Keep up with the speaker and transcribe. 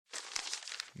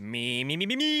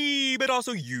Me, but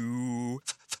also you.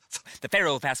 The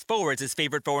Pharaoh fast forwards his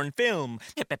favorite foreign film,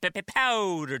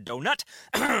 Powder Donut.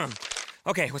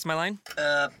 Okay, what's my line?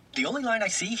 The only line I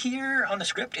see here on the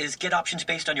script is get options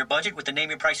based on your budget with the Name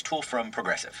Your Price tool from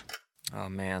Progressive. Oh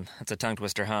man, that's a tongue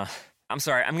twister, huh? I'm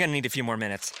sorry, I'm gonna need a few more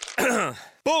minutes.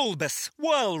 Bulbous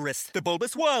Walrus, the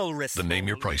Bulbous Walrus. The Name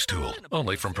Your Price tool,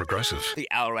 only from Progressive. The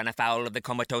owl ran afoul of the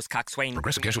comatose coxswain.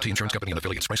 Progressive Casualty Insurance Company and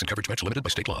affiliates. Price and coverage match limited by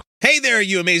state law. Hey there,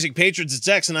 you amazing patrons. It's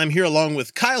X, and I'm here along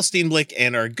with Kyle Steenblick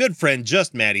and our good friend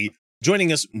Just Maddie,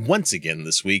 joining us once again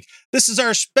this week. This is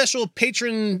our special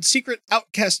patron secret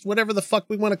outcast, whatever the fuck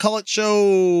we want to call it,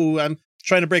 show. I'm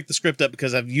trying to break the script up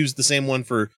because I've used the same one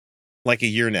for like a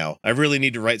year now. I really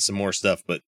need to write some more stuff,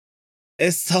 but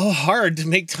it's so hard to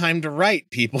make time to write,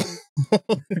 people.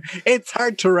 It's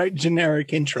hard to write generic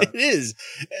intros. It is.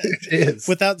 It is.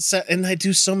 And I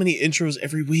do so many intros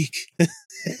every week.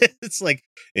 It's like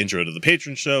intro to the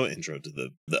patron show, intro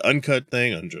to the uncut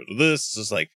thing, intro to this. It's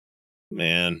just like,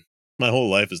 man, my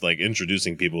whole life is like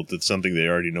introducing people to something they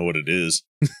already know what it is.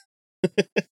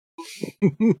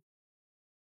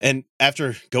 And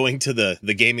after going to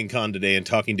the gaming con today and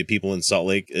talking to people in Salt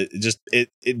Lake,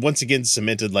 it once again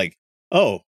cemented like,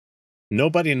 oh,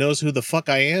 nobody knows who the fuck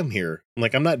I am here. I'm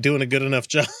like, I'm not doing a good enough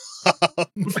job.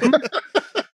 I'm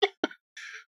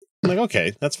like,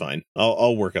 okay, that's fine.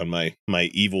 I'll work on my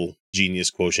evil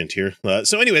genius quotient here.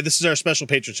 So anyway, this is our special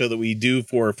patron show that we do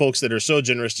for folks that are so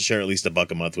generous to share at least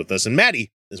 $1 a month with us. And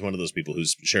Maddie is one of those people who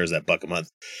shares that $1 a month.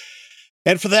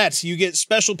 And for that, you get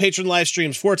special patron live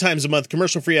streams 4 times a month,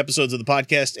 commercial-free episodes of the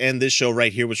podcast, and this show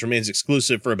right here, which remains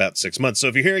exclusive for about 6 months. So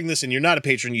if you're hearing this and you're not a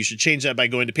patron, you should change that by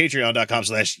going to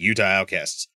patreon.com/Utah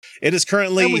Outcasts. It is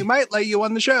currently... And we might let you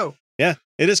on the show. Yeah,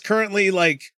 it is currently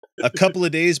like a couple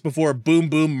of days before Boom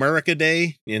Boom Murica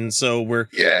Day, and so we're...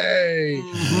 Yay!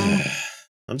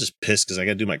 I'm just pissed because I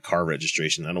got to do my car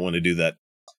registration. I don't want to do that.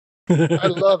 I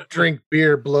love drink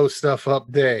beer, blow stuff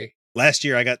up day. Last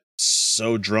year, I got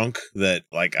so drunk that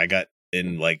like I got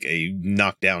in like a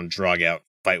knockdown, drag out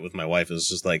fight with my wife. It was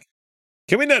just like,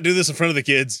 can we not do this in front of the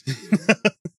kids?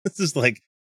 It's just like,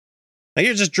 now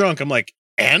you're just drunk. I'm like,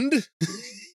 and?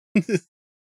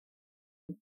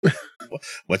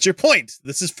 What's your point?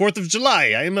 This is 4th of July.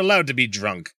 I am allowed to be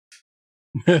drunk.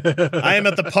 I am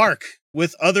at the park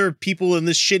with other people in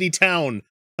this shitty town.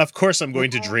 Of course I'm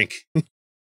going to drink.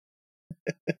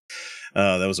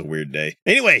 That was a weird day.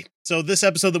 Anyway, so this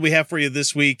episode that we have for you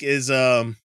this week is,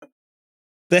 the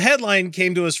headline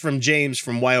came to us from James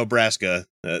from Wyobraska.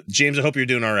 James, I hope you're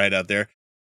doing all right out there.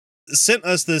 Sent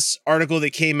us this article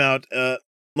that came out, on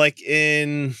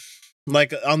the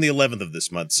 11th of this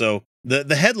month. So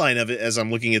the headline of it, as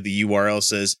I'm looking at the URL,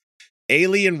 says,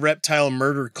 Alien Reptile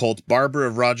Murder Cult Barbara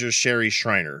Rogers Sherry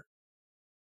Shriner.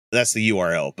 That's the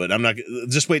URL, but I'm not,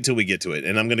 just wait till we get to it.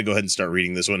 And I'm going to go ahead and start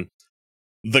reading this one.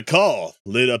 The call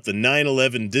lit up the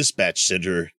 9/11 dispatch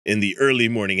center in the early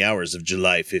morning hours of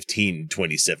July 15,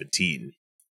 2017.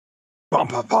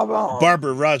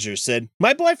 Barbara Rogers said,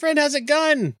 "My boyfriend has a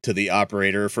gun," to the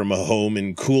operator from a home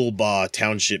in Coolbaugh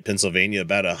Township, Pennsylvania,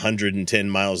 about 110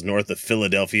 miles north of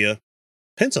Philadelphia.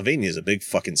 Pennsylvania is a big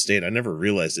fucking state. I never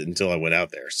realized it until I went out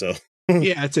there, so...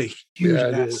 Yeah, it's a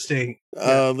huge state.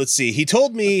 Let's see. He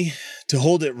told me to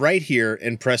hold it right here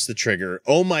and press the trigger.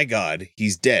 Oh my God,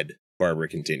 he's dead. Barbara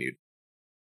continued.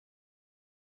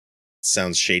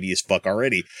 Sounds shady as fuck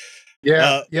already.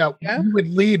 Yeah. You would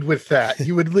lead with that.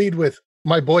 You would lead with,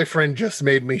 my boyfriend just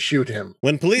made me shoot him.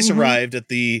 When police arrived at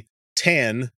the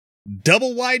tan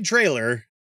double-wide trailer...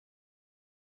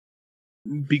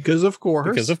 Because of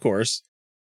course,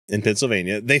 in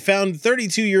Pennsylvania, they found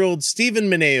 32-year-old Stephen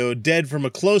Mineo dead from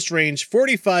a close-range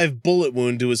 45 bullet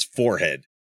wound to his forehead.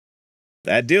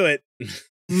 That'd do it.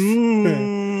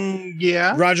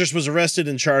 Yeah. Rogers was arrested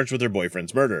and charged with her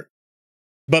boyfriend's murder.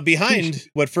 But behind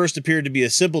what first appeared to be a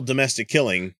simple domestic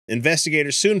killing,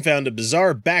 investigators soon found a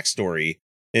bizarre backstory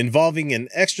involving an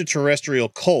extraterrestrial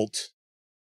cult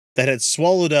that had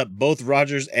swallowed up both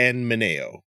Rogers and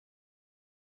Mineo.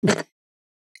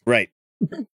 Right.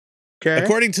 Okay.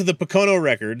 According to the Pocono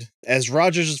record, as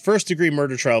Rogers' first-degree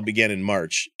murder trial began in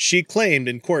March, she claimed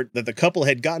in court that the couple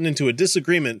had gotten into a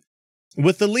disagreement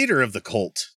with the leader of the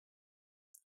cult,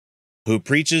 who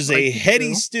preaches a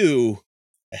heady stew.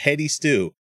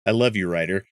 I love you,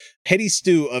 writer. Heady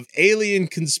stew of alien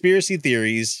conspiracy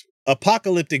theories,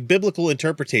 apocalyptic biblical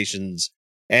interpretations,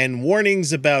 and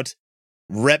warnings about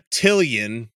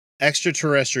reptilian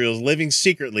extraterrestrials living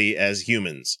secretly as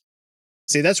humans.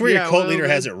 See, that's where your cult leader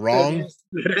has it wrong.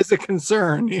 It is a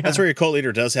concern. Yeah. That's where your cult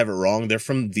leader does have it wrong. They're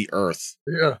from the Earth.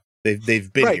 Yeah.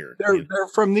 They've been here. They're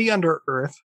from the under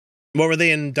Earth. What were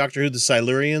they in Doctor Who? The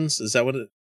Silurians? Is that what it?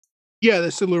 Yeah, the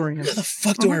Silurians. How the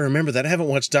fuck do I remember that? I haven't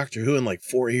watched Doctor Who in like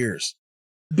 4 years.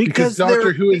 Because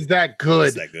Doctor Who is that good.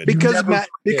 Is that good?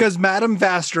 Because Madame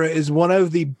Vastra is one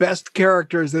of the best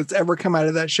characters that's ever come out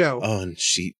of that show. Oh, and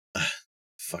she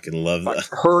fucking love that.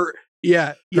 Her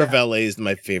valet is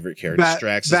my favorite character.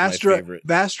 Strax is my favorite.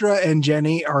 Vastra and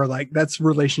Jenny are like, that's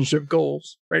relationship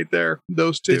goals right there.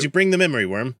 Those two. Did you bring the memory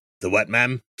worm? The what,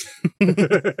 ma'am?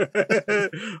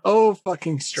 Oh,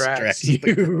 fucking Strax.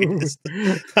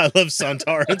 I love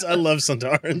Sontarans. I love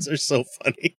Sontarans. They're so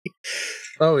funny.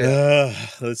 Oh, yeah.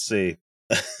 Let's see.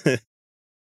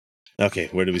 Okay,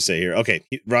 where do we say here? Okay,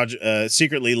 Roger,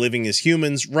 secretly living as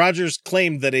humans, Rogers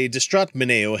claimed that a distraught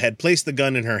Mineo had placed the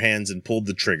gun in her hands and pulled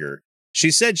the trigger.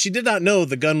 She said she did not know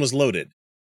the gun was loaded.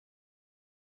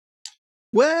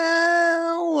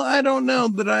 Well, I don't know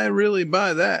that I really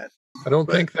buy that. I don't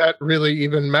think that really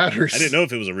even matters. I didn't know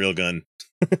if it was a real gun.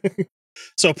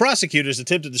 So prosecutors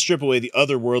attempted to strip away the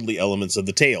otherworldly elements of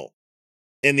the tale.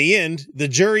 In the end, the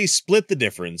jury split the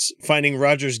difference, finding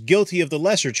Rogers guilty of the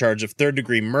lesser charge of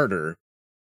third-degree murder.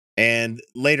 And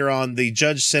later on, the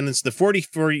judge sentenced the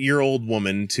 44-year-old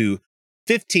woman to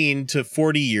 15 to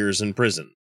 40 years in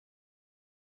prison.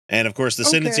 And of course, the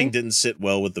sentencing didn't sit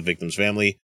well with the victim's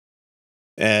family.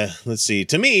 Let's see.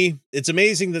 To me, it's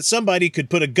amazing that somebody could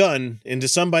put a gun into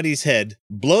somebody's head,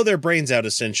 blow their brains out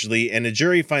essentially, and a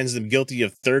jury finds them guilty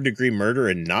of third-degree murder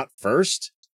and not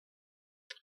first.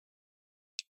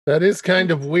 That is kind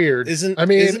of weird. Isn't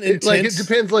it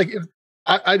depends. Like, if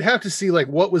I'd have to see, like,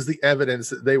 what was the evidence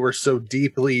that they were so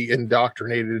deeply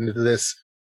indoctrinated into this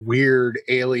weird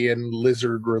alien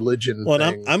lizard religion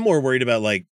thing. I'm more worried about,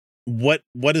 like, what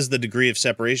is the degree of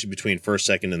separation between first,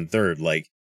 second, and third? Like,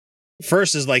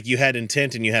 first is like you had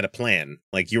intent and you had a plan,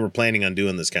 like you were planning on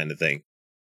doing this kind of thing.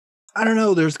 I don't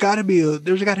know. There's got to be a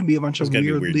bunch of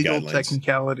weird legal guidelines.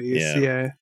 Technicalities. Yeah.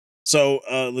 So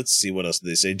let's see, what else did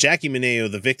they say? Jackie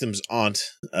Mineo, the victim's aunt,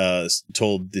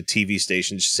 told the TV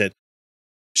station, she said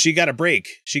she got a break.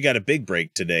 She got a big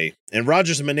break today. And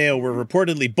Rogers and Mineo were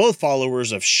reportedly both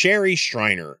followers of Sherry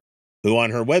Shriner, who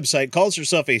on her website calls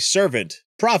herself a servant,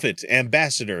 prophet,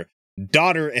 ambassador,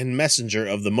 daughter, and messenger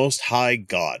of the Most High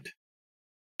God.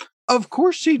 Of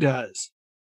course she does.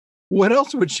 What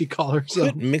else would she call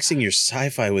herself? Quit mixing your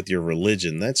sci-fi with your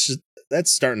religion. That's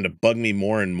starting to bug me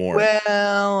more and more.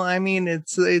 Well, I mean,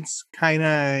 it's kind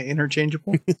of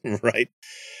interchangeable. Right.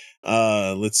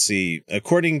 Let's see.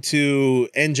 According to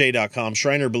NJ.com,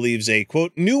 Shriner believes a,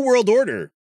 quote, new world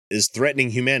order is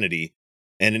threatening humanity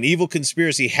and an evil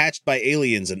conspiracy hatched by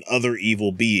aliens and other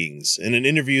evil beings. In an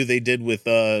interview they did with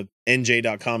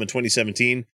NJ.com in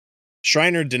 2017,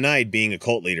 Shriner denied being a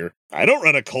cult leader. I don't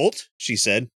run a cult, she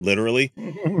said, literally.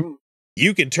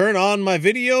 You can turn on my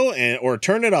video or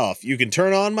turn it off. You can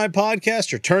turn on my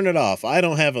podcast or turn it off. I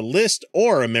don't have a list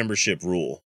or a membership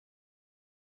rule.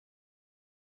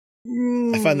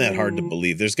 I find that hard to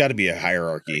believe. There's got to be a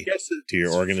hierarchy to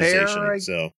your organization.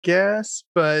 Fair, I guess,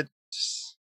 but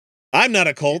I'm not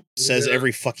a cult, says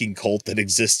every fucking cult that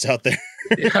exists out there.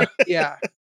 Yeah.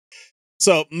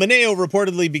 So, Mineo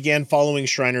reportedly began following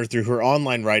Shriner through her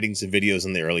online writings and videos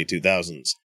in the early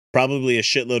 2000s. Probably a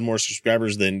shitload more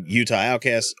subscribers than Utah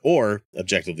Outcasts or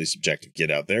Objectively Subjective Kid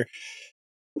out there.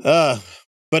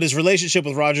 But his relationship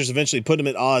with Rogers eventually put him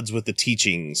at odds with the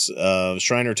teachings.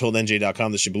 Shriner told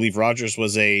NJ.com that she believed Rogers,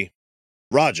 the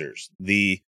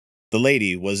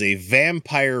lady, was a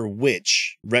vampire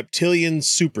witch, reptilian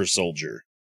super soldier.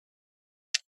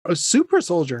 A super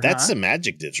soldier. That's some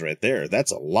adjectives right there.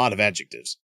 That's a lot of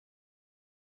adjectives.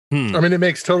 I mean, it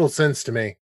makes total sense to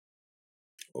me.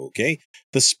 Okay.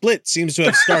 The split seems to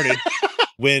have started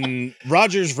when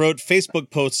Rogers wrote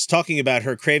Facebook posts talking about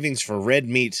her cravings for red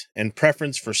meat and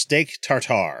preference for steak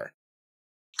tartare.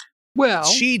 Well,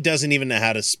 she doesn't even know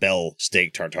how to spell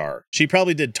steak tartare. She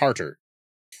probably did tartar.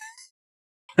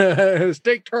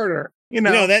 Steak tartar. You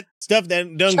know that stuff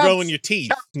that doesn't grow in your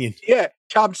teeth.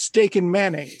 Chopped steak and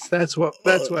mayonnaise. That's what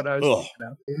I was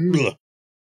thinking of.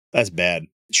 That's bad.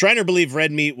 Shriner believed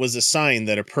red meat was a sign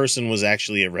that a person was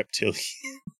actually a reptilian.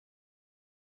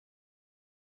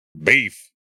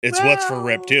 Beef. It's what's for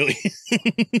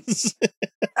reptilians.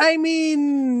 I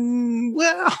mean,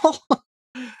 well,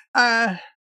 I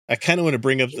kind of want to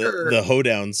bring up the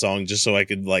Hoedown song just so I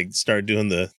could like start doing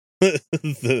the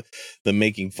the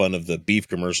making fun of the beef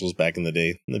commercials back in the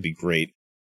day. That'd be great.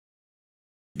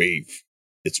 Beef.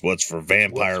 It's what's for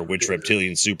vampire witch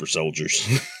reptilian super soldiers.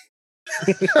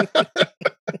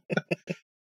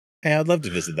 Hey, I'd love to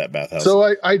visit that bathhouse.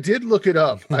 So I did look it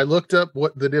up. I looked up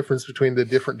what the difference between the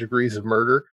different degrees of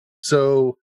murder.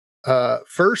 So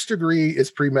First degree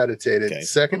is premeditated. Okay.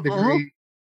 Second degree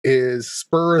is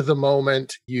spur of the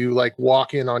moment. You like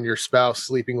walk in on your spouse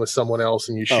sleeping with someone else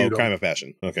and you shoot them. Crime of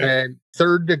passion. Okay. And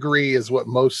third degree is what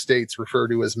most states refer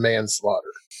to as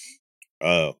manslaughter.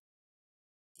 Oh.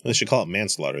 They should call it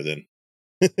manslaughter then.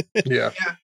 Yeah.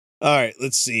 All right,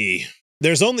 let's see.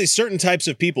 There's only certain types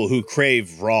of people who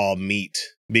crave raw meat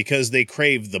because they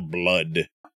crave the blood.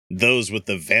 Those with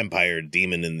the vampire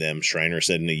demon in them, Shriner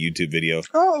said in a YouTube video.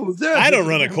 Oh, I don't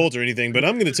run a cult or anything, but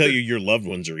I'm going to tell you your loved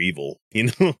ones are evil,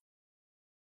 you know?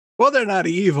 Well, they're not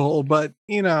evil, but,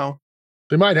 you know.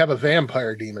 They might have a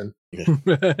vampire demon.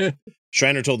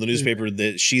 Shriner told the newspaper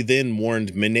that she then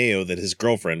warned Mineo that his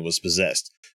girlfriend was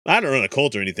possessed. I don't run a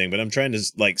cult or anything, but I'm trying to,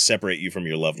 like, separate you from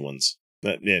your loved ones.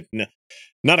 Yeah, no,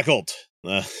 not a cult.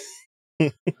 I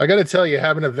got to tell you,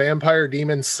 having a vampire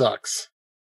demon sucks.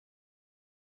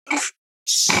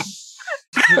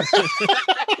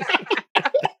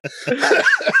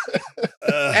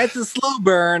 That's a slow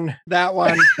burn, that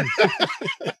one.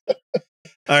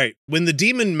 All right. When the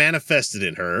demon manifested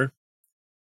in her,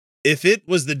 if it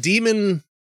was the demon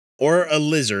or a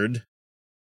lizard,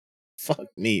 fuck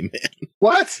me, man.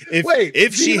 What? Wait,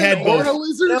 if she had both, a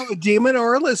lizard? No, a demon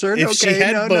or a lizard. If okay, she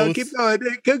had no, both, keep going.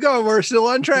 Keep going. We're still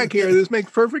on track here. This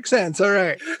makes perfect sense. All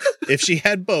right. if she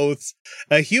had both,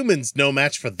 a human's no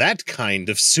match for that kind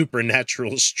of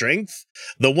supernatural strength.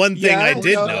 The one thing I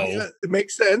did know, it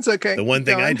makes sense. Okay. the one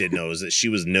thing I did know is that she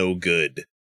was no good.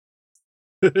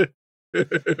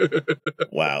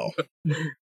 Wow.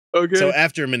 Okay. So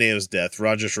after Mineo's death,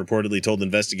 Rogers reportedly told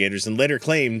investigators and later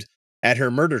claimed at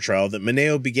her murder trial that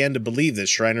Mineo began to believe that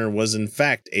Shriner was in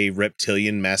fact a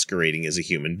reptilian masquerading as a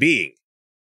human being.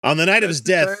 On the night of his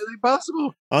death,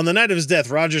 possible. On the night of his death,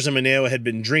 Rogers and Mineo had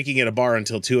been drinking at a bar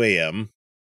until 2 a.m.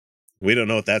 We don't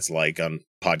know what that's like on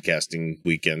podcasting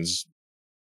weekends.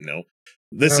 No.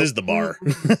 This is the bar.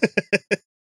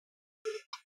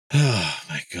 Oh,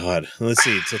 my God. Let's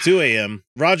see. Till 2 a.m.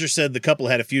 Rogers said the couple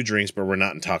had a few drinks but were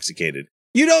not intoxicated.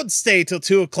 You don't stay till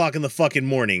 2 o'clock in the fucking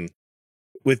morning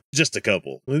with just a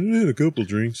couple. I had a couple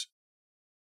drinks.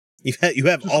 You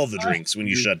have all the drinks when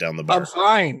you shut down the bar. I'm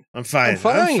fine. I'm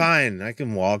fine. I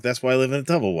can walk. That's why I live in a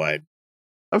double wide.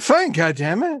 I'm fine,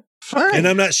 goddammit. Fine. And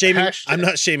I'm not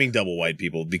shaming double wide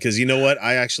people because you know what?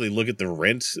 I actually look at the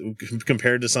rent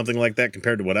compared to something like that,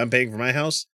 compared to what I'm paying for my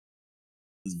house.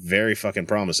 It's very fucking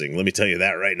promising. Let me tell you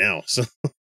that right now. So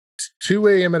 2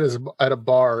 a.m. at a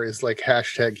bar is like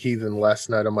hashtag heathen last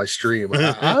night on my stream.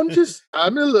 I'm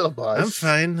a little buzzed. I'm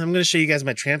fine. I'm going to show you guys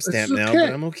my tramp stamp now,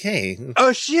 but I'm okay.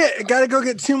 Oh shit. I gotta go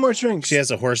get 2 more drinks. She has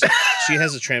a horse. She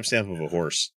has a tramp stamp of a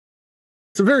horse.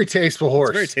 It's a very tasteful horse.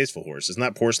 It's a very tasteful horse. It's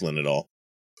not porcelain at all.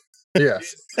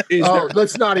 Yes.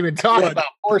 Let's not even talk about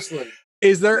porcelain.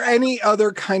 Is there any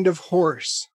other kind of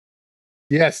horse?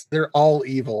 Yes, they're all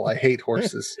evil. I hate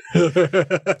horses. Yeah,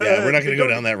 we're not going to go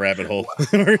down that rabbit hole.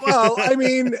 Well, I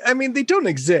mean, they don't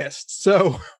exist.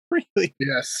 So really,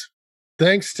 yes.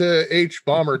 Thanks to H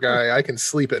Bomber Guy, I can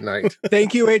sleep at night.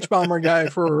 Thank you, H Bomber Guy,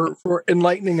 for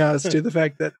enlightening us to the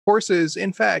fact that horses,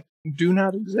 in fact, do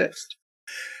not exist.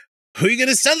 Who are you going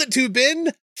to sell it to,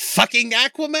 Ben? Fucking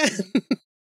Aquaman.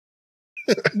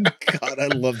 God, I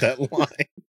love that line.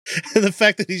 And the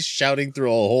fact that he's shouting through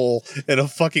a hole in a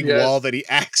fucking wall that he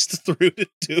axed through to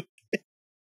do it.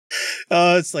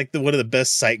 It's like one of the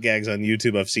best sight gags on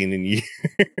YouTube I've seen in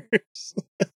years.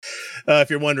 If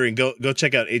you're wondering, go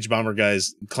check out H Bomber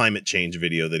Guy's climate change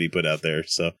video that he put out there.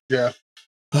 So yeah.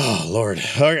 Oh Lord.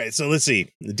 All right, so let's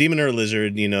see. The demon or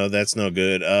lizard, that's no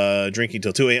good. Drinking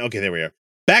till 2 a.m. Okay, there we are.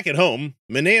 Back at home,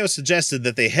 Mineo suggested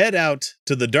that they head out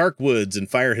to the dark woods and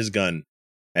fire his gun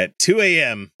at 2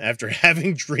 a.m. after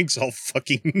having drinks all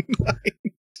fucking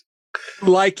night.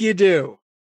 Like you do.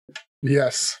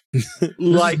 Yes.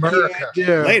 Like America. You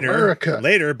do.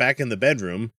 Later, back in the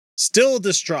bedroom, still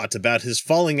distraught about his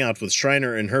falling out with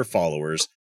Shriner and her followers,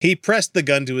 he pressed the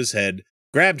gun to his head,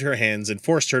 grabbed her hands, and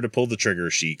forced her to pull the trigger,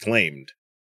 she claimed.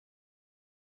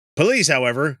 Police,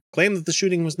 however, claimed that the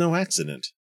shooting was no accident.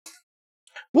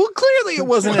 Well, clearly it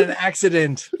wasn't an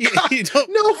accident. You don't,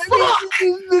 no, fuck!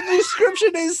 The description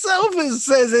itself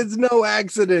says it's no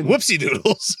accident. Whoopsie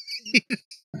doodles.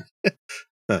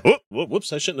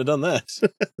 Whoops, I shouldn't have done that.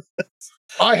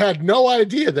 I had no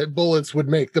idea that bullets would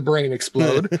make the brain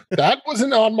explode. That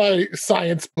wasn't on my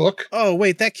science book. Oh,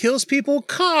 wait, that kills people?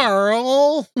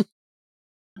 Carl!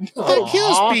 That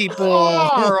kills people!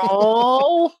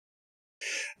 Carl!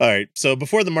 All right, so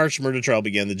before the March murder trial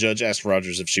began, the judge asked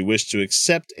Rogers if she wished to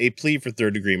accept a plea for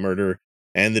third-degree murder,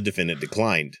 and the defendant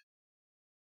declined.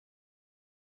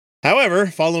 However,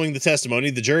 following the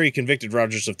testimony, the jury convicted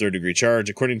Rogers of third-degree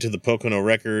charge. According to the Pocono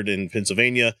Record in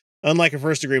Pennsylvania, Unlike a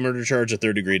first-degree murder charge, a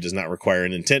third-degree does not require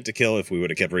an intent to kill. If we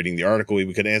would have kept reading the article,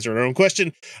 we could answer our own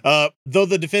question. Though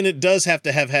the defendant does have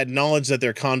to have had knowledge that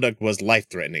their conduct was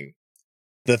life-threatening.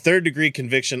 The third-degree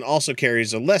conviction also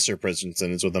carries a lesser prison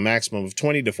sentence with a maximum of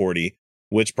 20 to 40,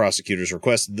 which prosecutors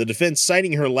requested. The defense,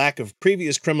 citing her lack of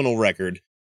previous criminal record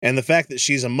and the fact that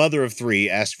she's a mother of 3,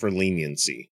 asked for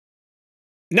leniency.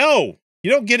 No! You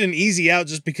don't get an easy out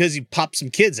just because you pop some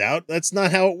kids out. That's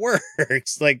not how it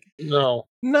works. Like, No.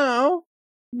 No.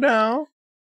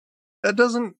 That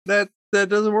doesn't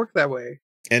work that way.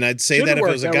 and I'd say Shouldn't that if it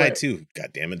work was a that guy way. too. God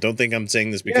damn it. Don't think I'm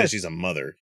saying this because Yes. she's a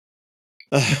mother.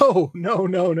 No,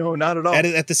 not at all.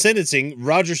 At the sentencing,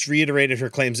 Rogers reiterated her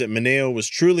claims that Mineo was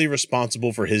truly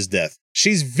responsible for his death.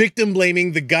 She's victim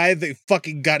blaming the guy that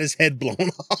fucking got his head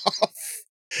blown off.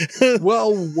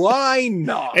 Well, why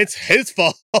not? It's his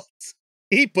fault.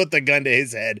 He put the gun to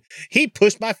his head. He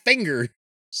pushed my finger.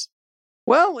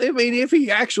 Well, I mean, if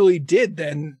he actually did,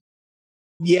 then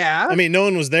yeah. I mean, no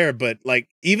one was there, but like,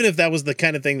 even if that was the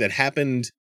kind of thing that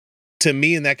happened to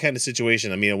me in that kind of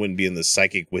situation, I mean, I wouldn't be in the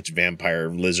psychic witch, vampire,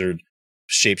 lizard,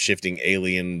 shape-shifting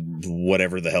alien,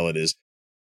 whatever the hell it is.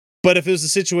 But if it was a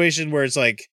situation where it's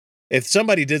like, if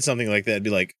somebody did something like that, it'd be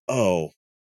like, oh,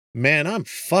 man, I'm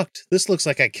fucked. This looks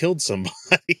like I killed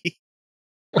somebody.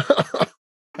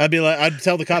 I'd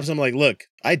tell the cops, I'm like, look,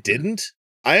 I didn't.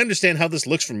 I understand how this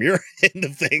looks from your end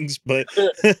of things, but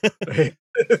This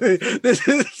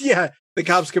is, yeah, the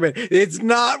cops come in. It's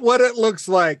not what it looks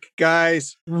like,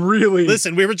 guys. Really.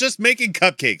 listen, we were just making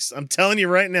cupcakes. I'm telling you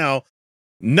right now,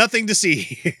 nothing to see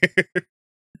here.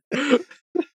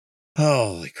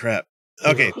 Holy crap.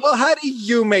 Okay. Well, how do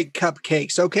you make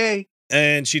cupcakes, okay?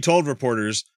 And she told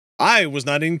reporters, I was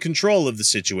not in control of the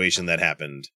situation that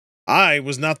happened. I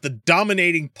was not the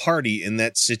dominating party in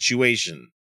that situation.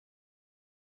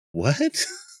 What?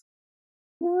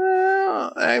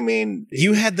 Well, I mean,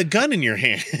 You had the gun in your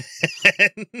hand.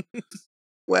 that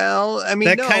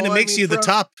That kind of makes you the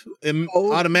top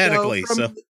automatically.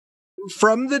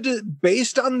 From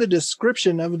based on the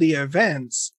description of the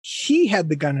events, he had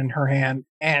the gun in her hand,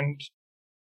 and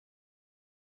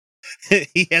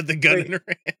He had the gun in her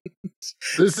hand.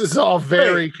 This is all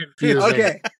very confusing.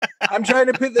 okay, I'm trying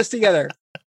to put this together.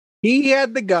 He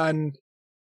had the gun,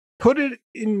 put it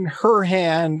in her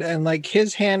hand, and like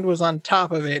his hand was on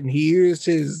top of it, and he used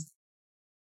his.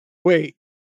 Wait,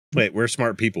 We're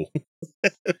smart people.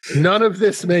 None of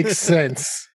this makes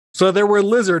sense. so there were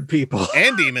lizard people.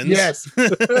 And demons. Yes.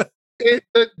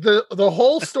 The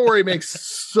whole story makes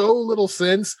so little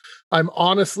sense. I'm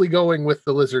honestly going with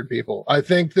the lizard people. I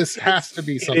think this has to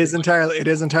be something. It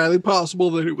is entirely possible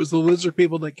that it was the lizard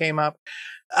people that came up.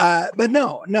 But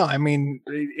no, I mean,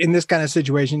 in this kind of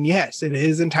situation, yes, it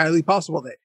is entirely possible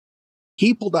that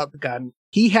he pulled out the gun,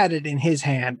 he had it in his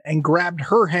hand and grabbed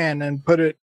her hand and put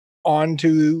it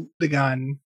onto the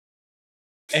gun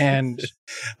and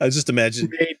I just imagine.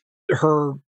 made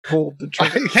her pull the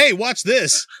trigger. Hey, watch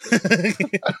this.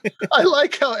 I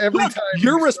like how every time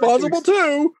You're responsible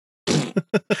too.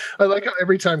 I like how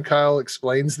every time Kyle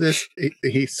explains this,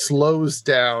 he slows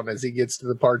down as he gets to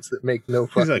the parts that make no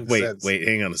He's fucking like, sense. wait,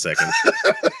 hang on a second.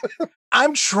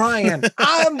 I'm trying.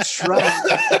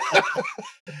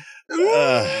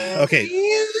 Okay.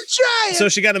 Trying. So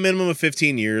she got a minimum of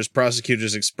 15 years.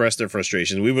 Prosecutors expressed their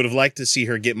frustration. We would have liked to see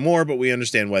her get more, but we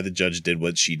understand why the judge did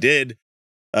what she did.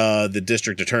 The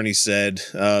district attorney said,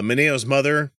 Mineo's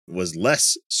mother was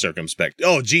less circumspect.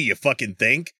 Oh, gee, you fucking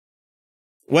think?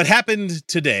 What happened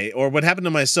today, or what happened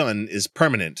to my son, is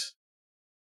permanent.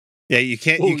 Yeah, you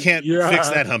can't fix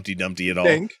that Humpty Dumpty at all.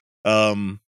 Think.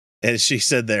 And she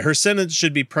said that her sentence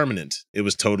should be permanent. It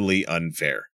was totally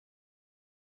unfair.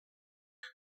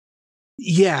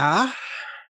 Yeah.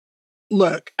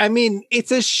 Look, I mean,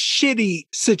 it's a shitty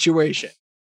situation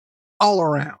all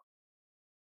around.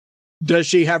 Does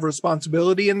she have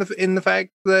responsibility in the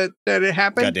fact that it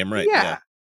happened? Goddamn right. Yeah.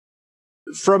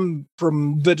 From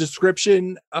the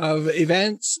description of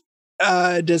events,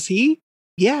 does he?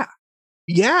 Yeah.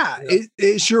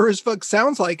 It sure as fuck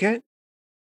sounds like it.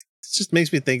 It just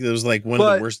makes me think it was like one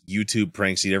of the worst YouTube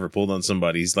pranks he'd ever pulled on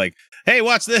somebody. He's like, hey,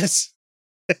 watch this.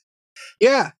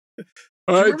 Yeah.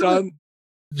 All right, Do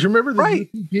you remember the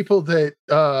people that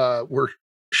were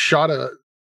shot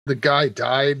the guy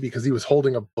died because he was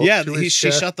holding a book to his she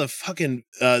chest? shot the fucking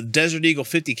Desert Eagle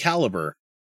 50 caliber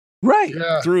Right.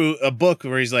 Yeah. through a book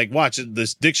where he's like, watch,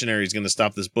 this dictionary is going to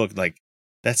stop this book. Like,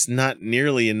 that's not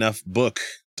nearly enough book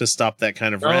to stop that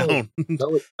kind of round.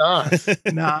 No, it's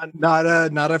not.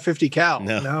 Not a 50 cal.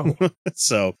 No.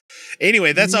 So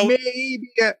anyway, that's all.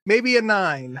 Maybe a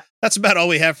 9. That's about all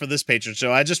we have for this patron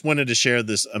show. I just wanted to share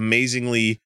this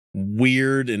amazingly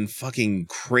weird and fucking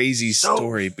crazy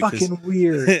story. Fucking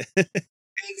weird.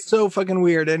 It's so fucking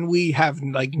weird, and we have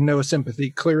like no sympathy.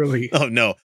 Clearly. Oh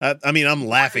no! I mean, I'm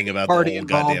laughing about the whole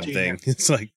goddamn thing.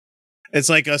 It's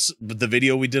like us, the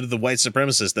video we did of the white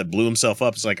supremacist that blew himself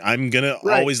up. It's like, I'm gonna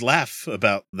always laugh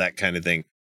about that kind of thing.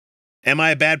 Am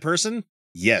I a bad person?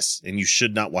 Yes, and you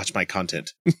should not watch my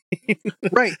content.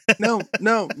 Right? No.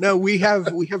 We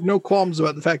have no qualms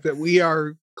about the fact that we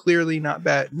are clearly not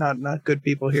bad, not good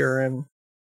people here, and.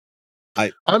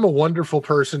 I'm a wonderful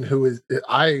person who is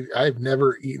I've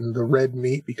never eaten the red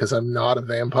meat because I'm not a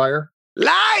vampire.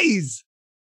 Lies!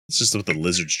 It's just what the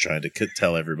lizard's trying to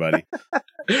tell everybody.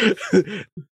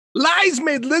 Lies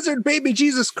made lizard baby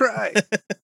Jesus cry.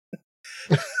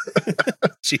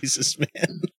 Jesus,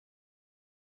 man.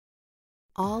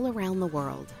 All around the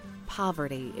world,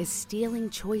 poverty is stealing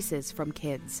choices from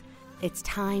kids. It's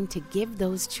time to give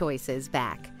those choices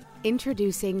back.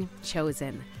 Introducing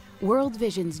Chosen, World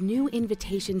Vision's new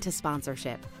invitation to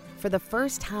sponsorship. For the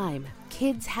first time,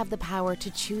 kids have the power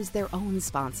to choose their own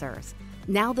sponsors.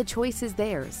 Now the choice is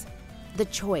theirs. The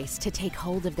choice to take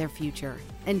hold of their future,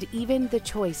 and even the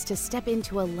choice to step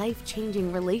into a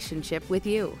life-changing relationship with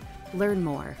you. Learn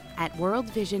more at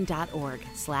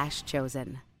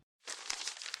worldvision.org/chosen.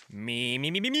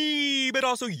 Me, but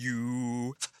also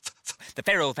you. The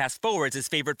Pharaoh fast forwards his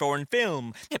favorite foreign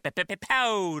film,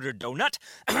 Powder Donut.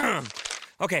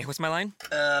 Okay, what's my line?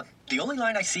 The only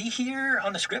line I see here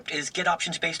on the script is get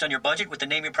options based on your budget with the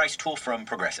Name Your Price tool from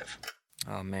Progressive.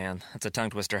 Oh man, that's a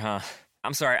tongue twister, huh?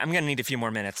 I'm sorry, I'm gonna need a few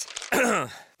more minutes.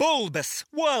 Bulbous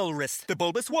Walrus, the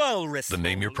Bulbous Walrus. The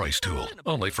Name Your Price tool,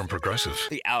 only from Progressive.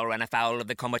 The owl ran afoul of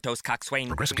the comatose coxswain.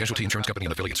 Progressive Casualty Insurance Company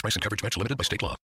and affiliates. Price and coverage match limited by state law.